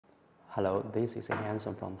Hello, this is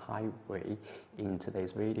Hanson from Highway. In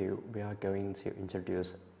today's video, we are going to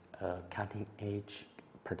introduce a cutting-edge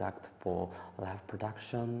product for live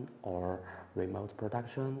production or remote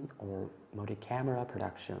production or multi-camera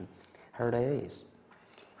production. Here it is.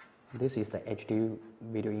 This is the HD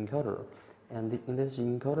video encoder, and in this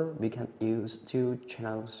encoder we can use two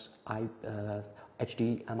channels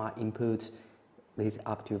HDMI input. This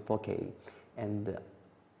up to 4K, and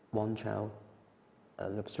one channel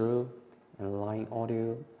look through and line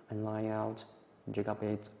audio and line out,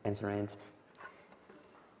 gigabit internet.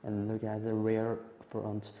 And look at the rear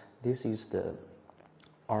front. This is the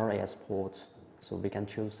RS port, so we can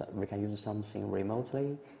use something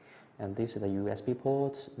remotely. And this is the USB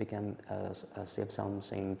port. We can save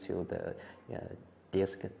something to the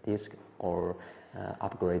disk or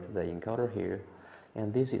upgrade the encoder here.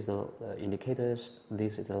 And this is the indicators.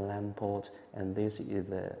 This is the LAN port, and this is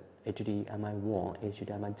the HDMI 1,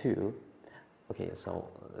 HDMI 2. Okay, so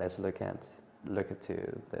let's look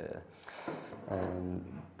to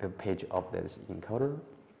the page of this encoder.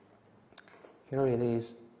 Here it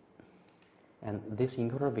is, and this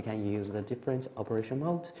encoder we can use the different operation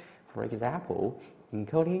mode. For example,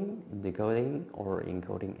 encoding, decoding, or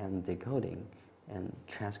encoding and decoding, and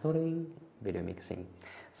transcoding, video mixing.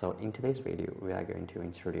 So in today's video, we are going to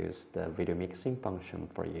introduce the video mixing function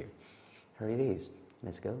for you. Here it is.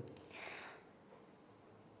 Let's go.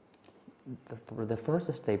 For the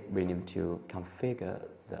first step, we need to configure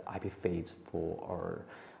the IP feeds for our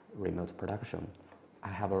remote production. I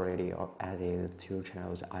have already added two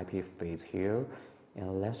channels IP feeds here,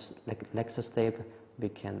 and next step we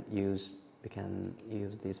can use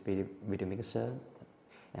this video mixer,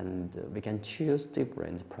 and we can choose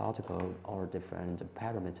different protocol or different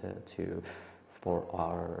parameter for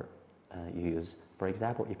our use. For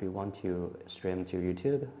example, if you want to stream to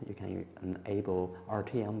YouTube, you can enable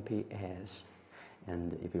RTMPS,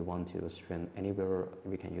 and if you want to stream anywhere,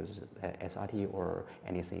 we can use SRT or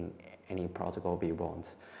any protocol we want.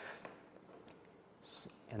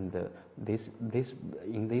 And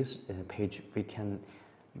in this page, we can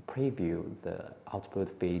preview the output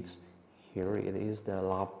feeds. Here it is, the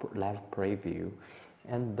live preview,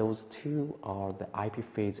 and those two are the IP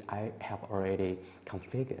feeds I have already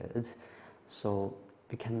configured. So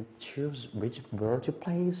we can choose where to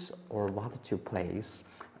place or what to place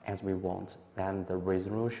as we want. Then the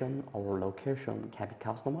resolution or location can be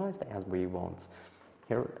customized as we want.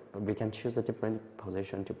 Here we can choose a different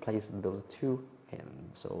position to place those two in.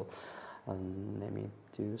 So let me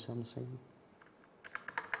do something.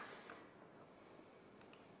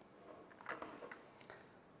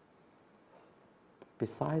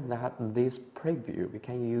 Besides that, this preview, we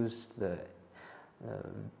can use the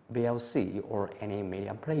VLC or any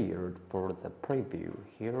media player for the preview.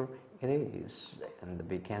 Here it is, and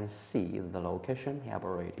we can see the location have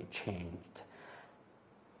already changed.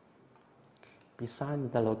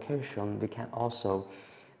 Besides the location, we can also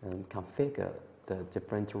configure the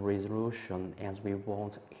different resolution as we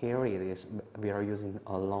want. Here it is, we are using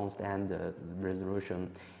a long-standard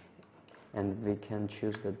resolution, and we can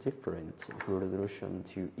choose the different resolution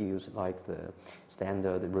to use, like the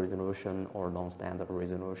standard resolution or non-standard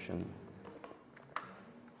resolution.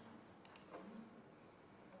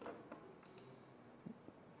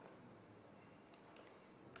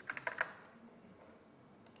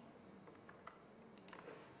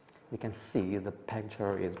 We can see the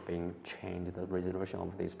picture is being changed. The resolution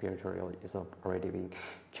of this picture is already being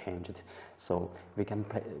changed. So we can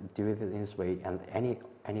do it this way, and any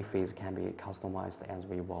feeds can be customized as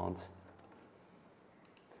we want.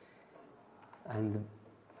 And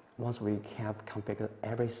once we have configured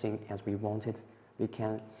everything as we wanted, we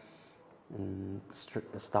can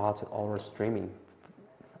start our streaming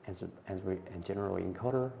as we general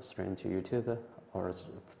encoder, stream to YouTube, or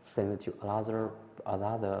send it to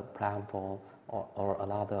another platform or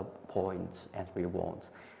another point as we want.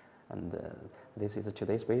 And this is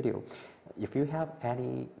today's video. If you have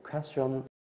any question